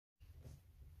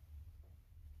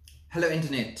Hello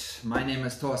Internet, my name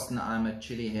is Thorsten, I'm a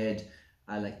Chilihead.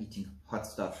 I like eating hot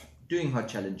stuff, doing hot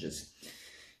challenges.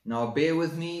 Now bear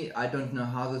with me, I don't know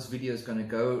how this video is going to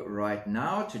go right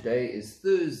now. Today is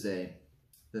Thursday,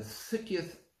 the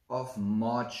 30th of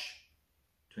March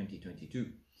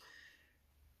 2022.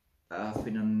 I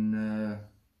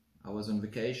was on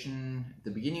vacation at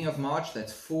the beginning of March,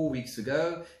 that's 4 weeks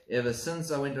ago. Ever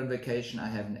since I went on vacation I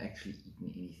haven't actually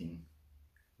eaten anything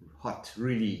hot,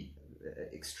 really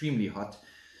extremely hot.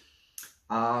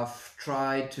 I've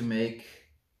tried to make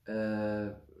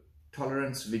a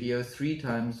tolerance video three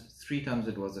times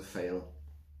it was a fail,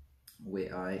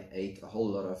 where I ate a whole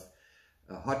lot of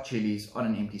hot chilies on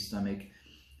an empty stomach,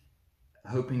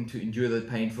 hoping to endure the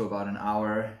pain for about an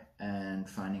hour and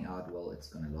finding out, well, it's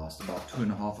going to last about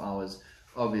 2.5 hours.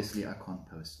 Obviously I can't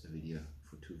post a video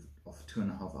for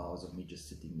 2.5 hours of me just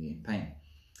sitting there in pain.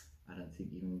 I don't think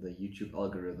even the YouTube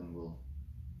algorithm will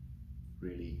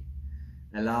really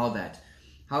allow that.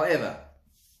 However,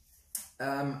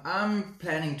 I'm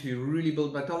planning to really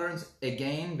build my tolerance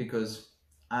again because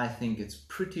I think it's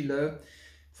pretty low.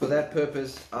 For that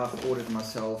purpose, I've ordered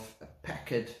myself a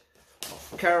packet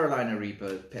of Carolina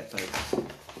Reaper peppers.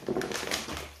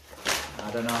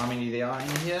 I don't know how many there are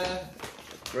in here.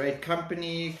 A great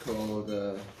company called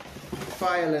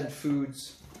Fireland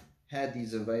Foods had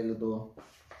these available.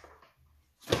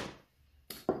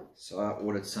 So I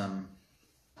ordered some.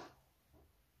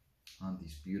 Aren't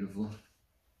these beautiful?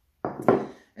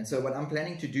 And so what I'm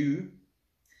planning to do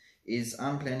is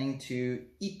I'm planning to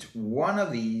eat one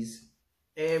of these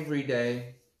every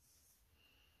day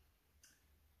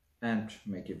and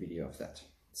make a video of that.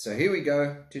 So here we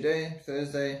go. Today,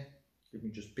 Thursday. Let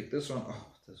me just pick this one. Oh,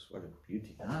 this is what a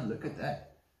beauty. Ah, look at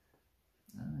that.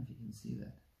 I don't know if you can see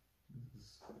that.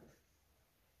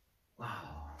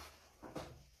 Wow.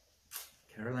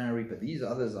 Carolina Reaper. These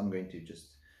others I'm going to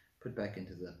just put back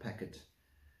into the packet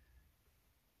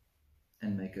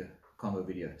and make a combo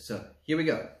video. So here we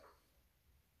go.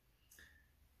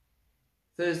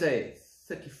 Thursday,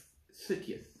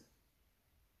 30th.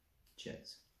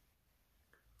 Cheers.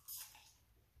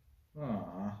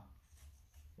 Ah,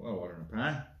 well, water in a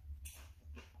pan.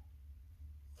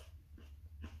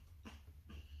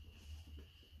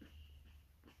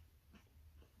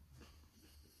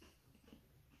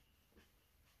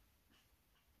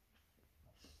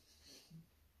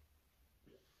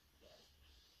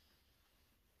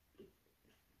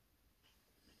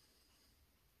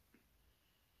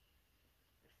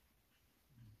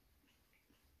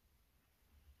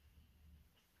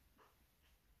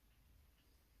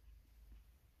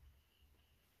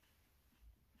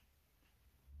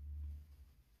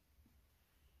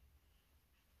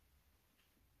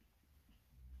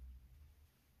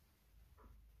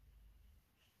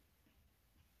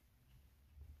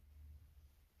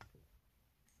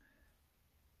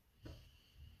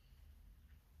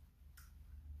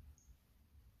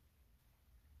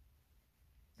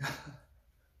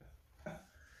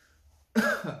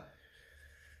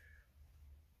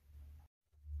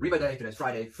 Reaper'a'Day, today's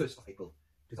Friday, 1st of April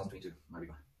 2022, my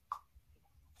Reaper.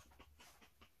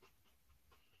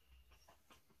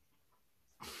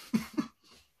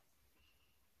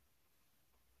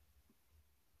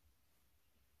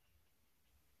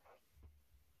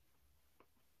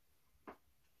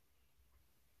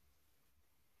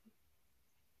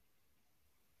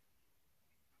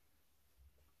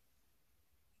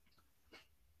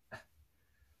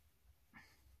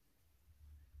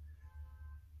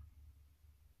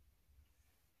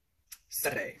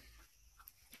 Saturday.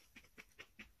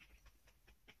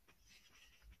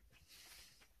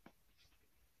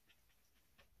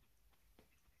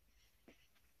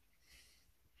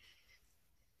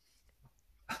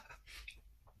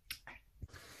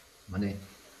 Monday.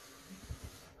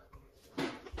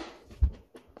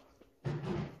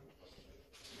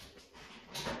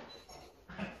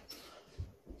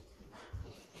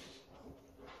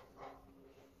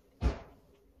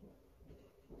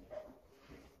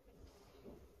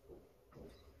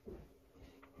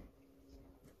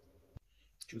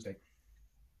 Tuesday.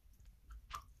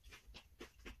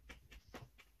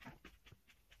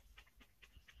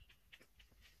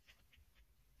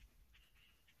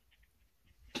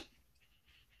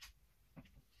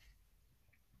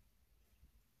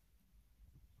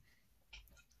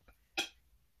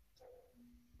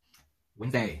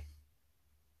 Wednesday.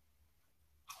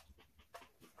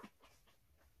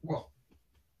 Whoa.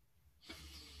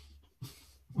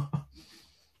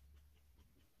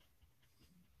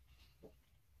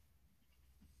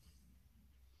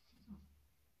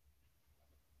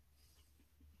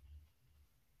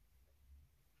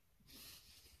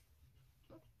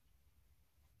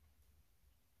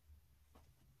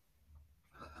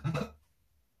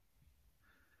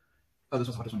 Oh, this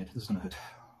was the hottest one yet. This is going to hurt.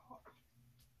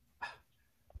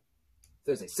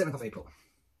 Thursday, 7th of April.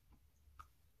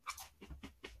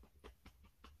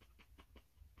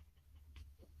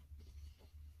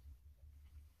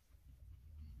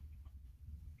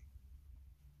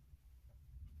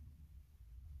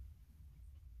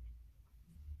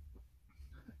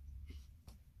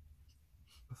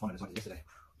 I found it as hot as yesterday.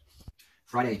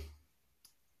 Friday.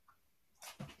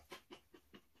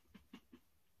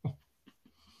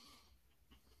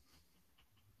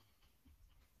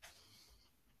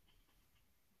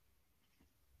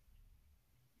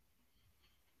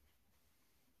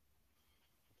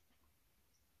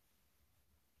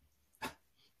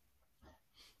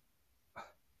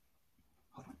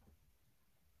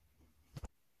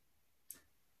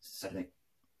 Saturday.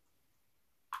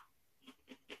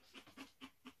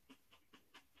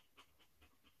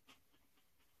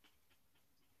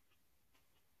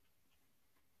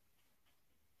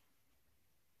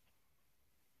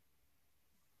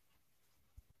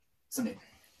 Sunday.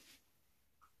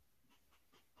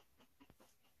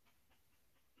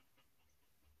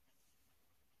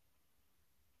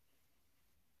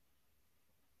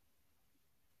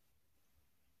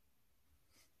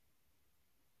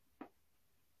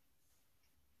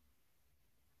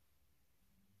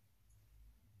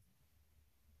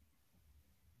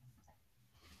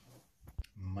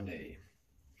 Monday.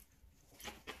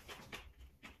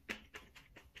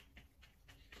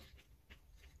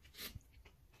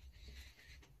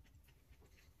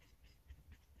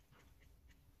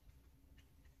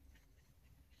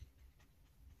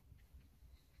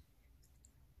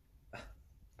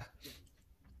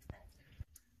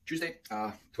 Tuesday,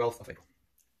 12th of April.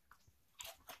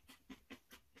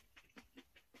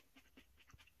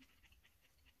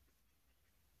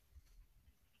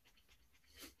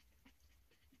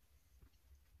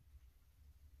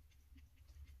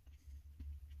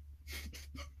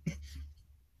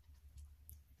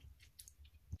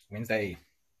 Wednesday.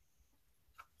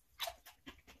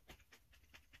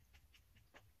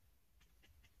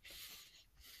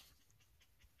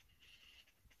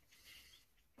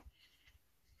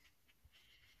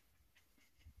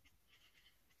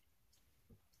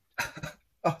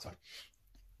 Oh, sorry.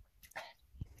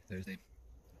 Thursday.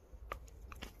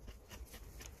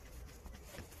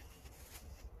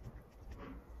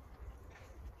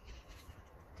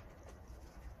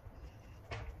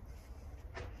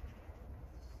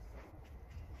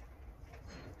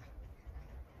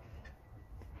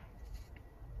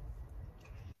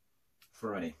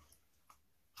 Friday.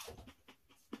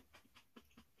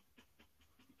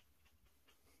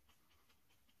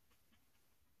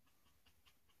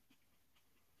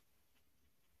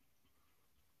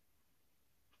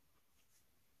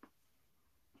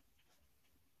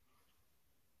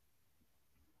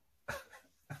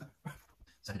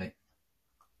 Saturday.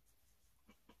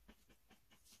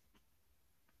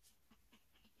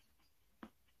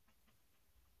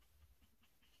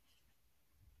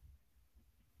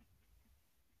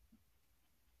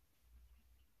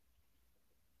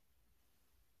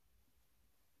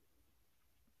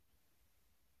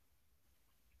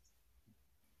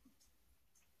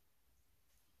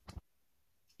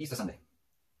 Easter Sunday.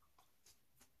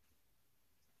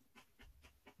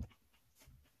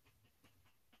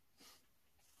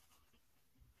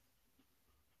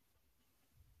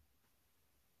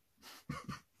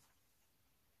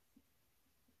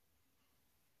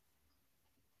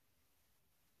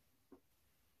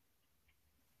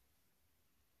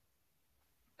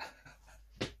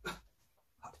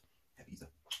 Hot. Happy Easter.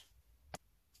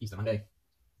 Easter Monday.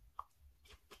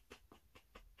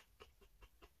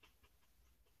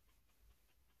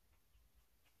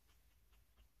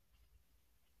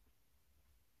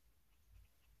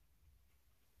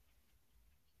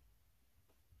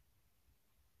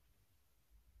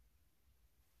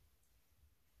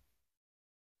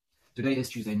 Today is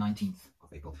Tuesday, 19th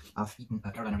of April. I've eaten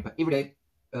a Carolina Reaper every day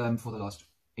for the last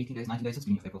 18 days, 19 days since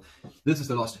the beginning of April. This is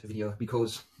the last video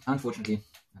because, unfortunately,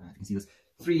 I don't know if you can see this,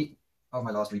 3 of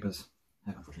my last Reapers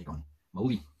have unfortunately gone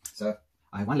moldy. So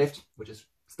I have 1 left, which is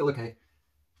still okay.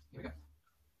 Here we go.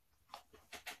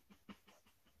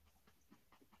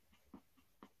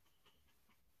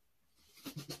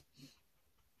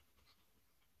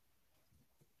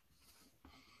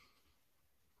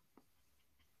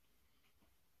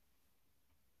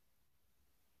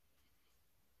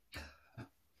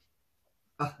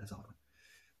 Ah, that's a hard one.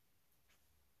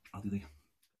 I'll do the...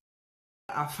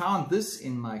 I found this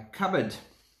in my cupboard.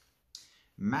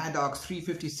 Mad Dog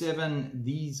 357.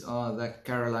 These are the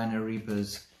Carolina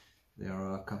Reapers. There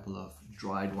are a couple of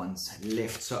dried ones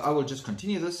left. So I will just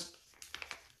continue this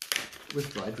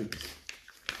with dried Reapers.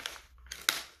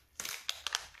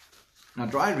 Now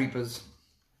dry reapers,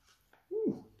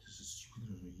 ooh, this is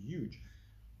huge.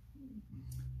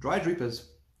 Dried reapers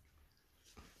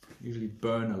usually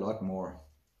burn a lot more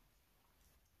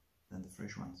than the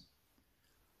fresh ones.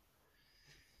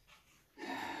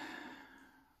 Here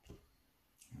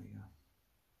we go.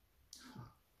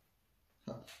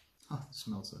 Oh, it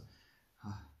smells so.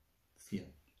 Feel.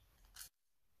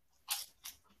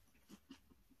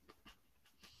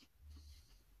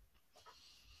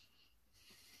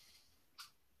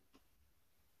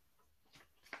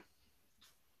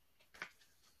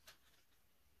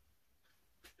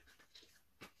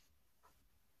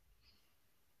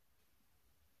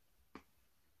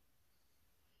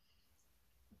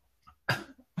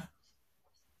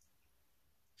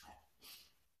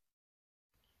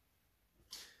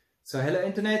 So hello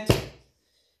internet,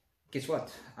 guess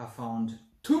what? I found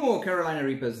 2 more Carolina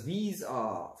Reapers. These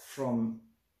are from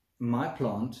my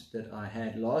plant that I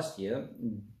had last year.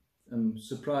 I'm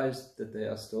surprised that they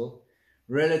are still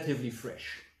relatively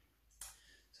fresh.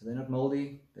 So they're not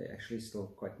moldy, they're actually still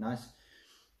quite nice.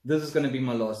 This is going to be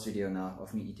my last video now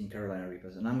of me eating Carolina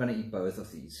Reapers, and I'm going to eat both of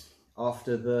these.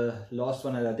 After the last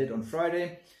one that I did on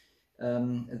Friday,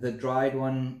 the dried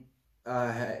one,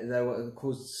 they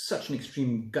caused such an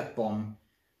extreme gut bomb.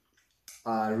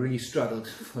 I really struggled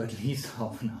for at least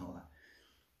half an hour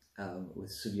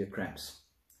with severe cramps.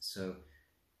 So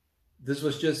this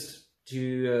was just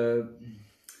to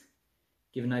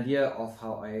give an idea of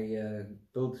how I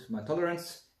build my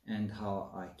tolerance and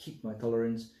how I keep my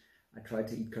tolerance. I try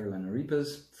to eat Carolina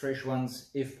Reapers, fresh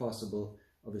ones if possible.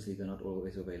 Obviously they're not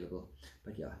always available,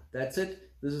 but yeah, that's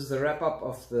it. This is the wrap up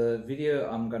of the video.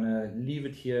 I'm gonna leave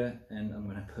it here and I'm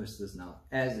gonna post this now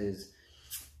as is.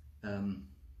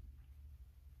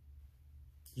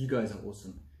 You guys are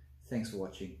awesome. Thanks for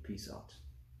watching. Peace out.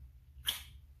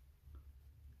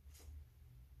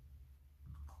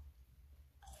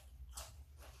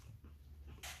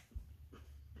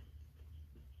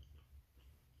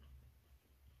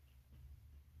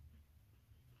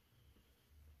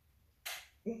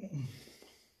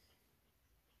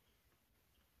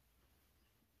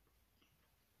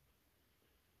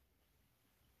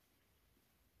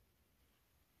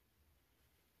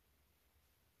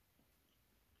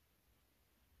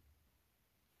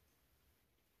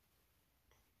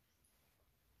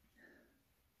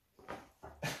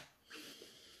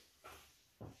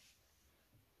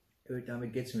 Every time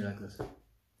it gets me like this.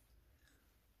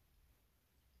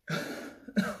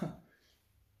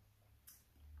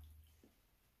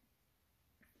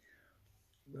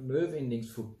 The nerve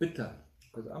endings for bitter,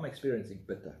 because I'm experiencing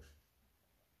bitter.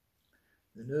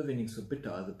 The nerve endings for bitter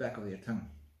are the back of your tongue.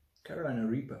 Carolina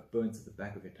Reaper burns at the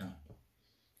back of your tongue.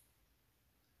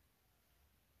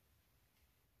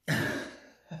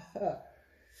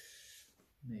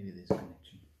 Maybe there's